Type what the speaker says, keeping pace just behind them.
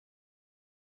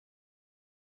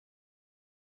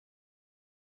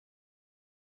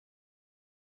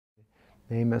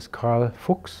name is Karl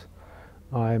Fuchs.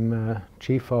 I'm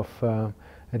chief of a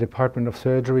department of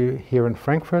surgery here in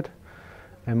Frankfurt,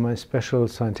 and my special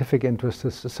scientific interest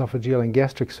is esophageal and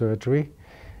gastric surgery,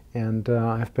 and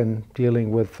I've been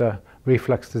dealing with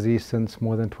reflux disease since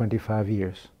more than 25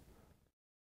 years.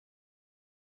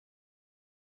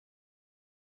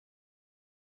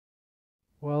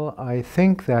 Well, I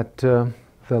think that the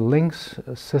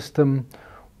LINX system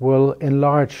will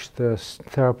enlarge the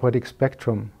therapeutic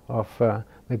spectrum of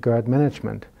the GERD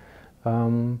management.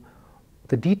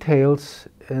 The details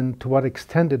and to what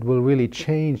extent it will really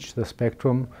change the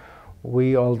spectrum,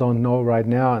 we all don't know right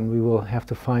now, and we will have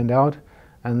to find out.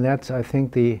 And that's, I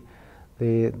think, the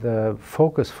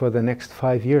focus for the next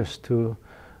 5 years, to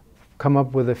come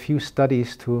up with a few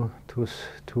studies to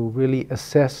really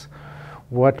assess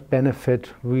what benefit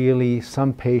really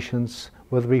some patients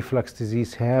with reflux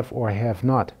disease have or have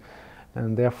not.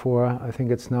 And therefore, I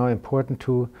think it's now important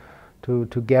to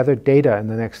gather data in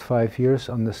the next 5 years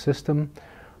on the system.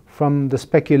 From the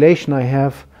speculation I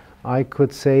have, I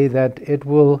could say that it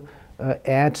will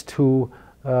add to,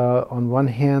 on one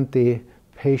hand, the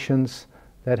patients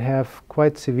that have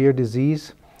quite severe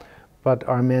disease but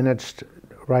are managed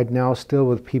right now still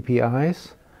with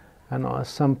PPIs, and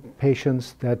some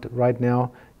patients that right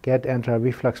now get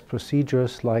anti-reflux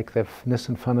procedures like the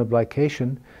Nissen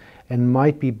fundoplication and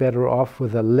might be better off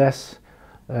with a less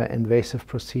invasive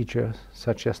procedure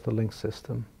such as the LINX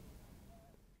system.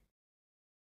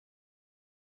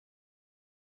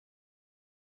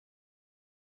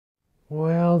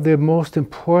 Well, the most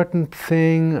important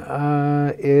thing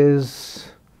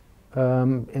is,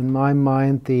 in my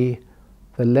mind, the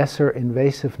lesser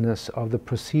invasiveness of the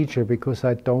procedure, because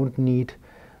I don't need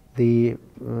the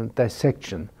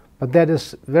dissection. But that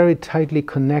is very tightly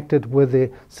connected with the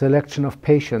selection of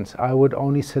patients. I would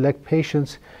only select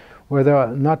patients where there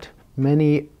are not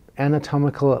many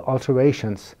anatomical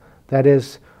alterations. That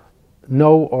is,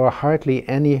 no or hardly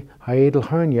any hiatal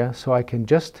hernia, so I can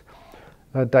just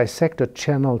dissect a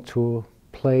channel to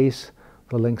place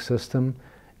the LINX system,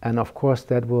 and of course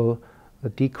that will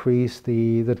decrease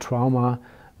the trauma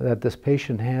that this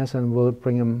patient has and will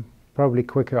bring him probably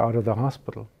quicker out of the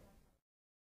hospital.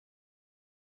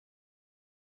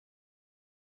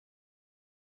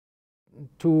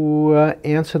 To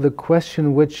answer the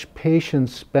question which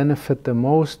patients benefit the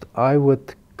most, I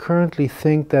would currently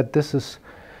think that this is,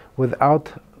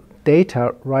 without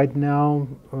data right now,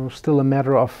 still a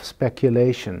matter of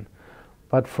speculation.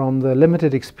 But from the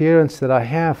limited experience that I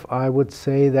have, I would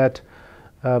say that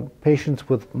patients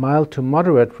with mild to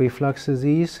moderate reflux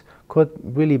disease could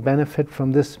really benefit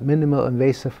from this minimal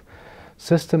invasive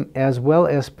system, as well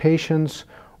as patients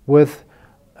with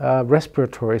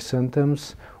respiratory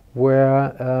symptoms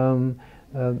where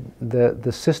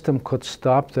the system could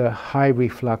stop the high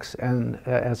reflux and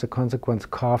as a consequence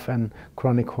cough and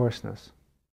chronic hoarseness.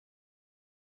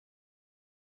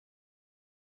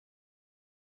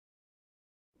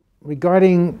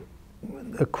 Regarding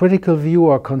a critical view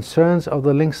or concerns of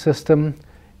the LINX system,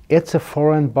 it's a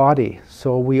foreign body,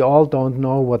 so we all don't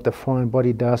know what the foreign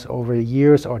body does over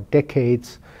years or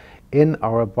decades in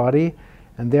our body,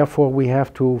 and therefore we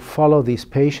have to follow these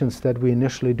patients that we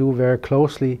initially do very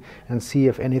closely and see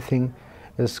if anything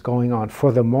is going on.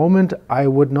 For the moment, I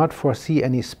would not foresee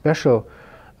any special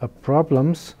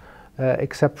problems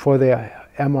except for the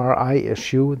MRI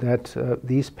issue, that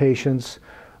these patients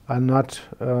are not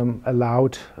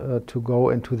allowed to go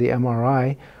into the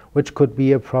MRI, which could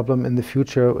be a problem in the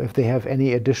future if they have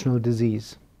any additional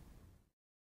disease.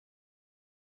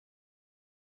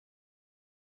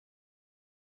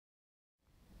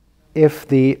 If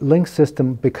the LINX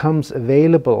system becomes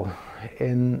available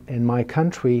in my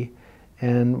country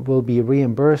and will be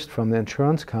reimbursed from the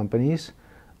insurance companies,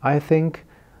 I think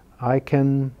I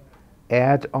can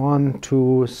add on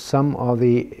to some of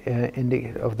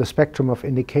the spectrum of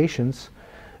indications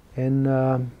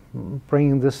in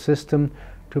bringing this system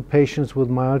to patients with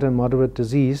mild and moderate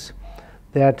disease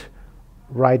that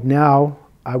right now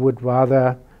I would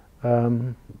rather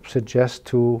suggest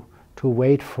to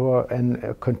wait for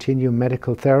and continue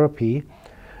medical therapy,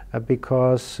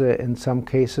 because in some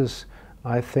cases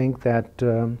I think that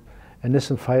a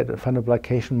Nissen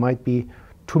fundoplication might be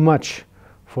too much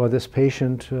for this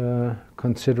patient,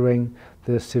 considering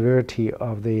the severity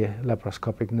of the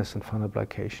laparoscopic Nissen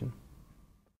fundoplication.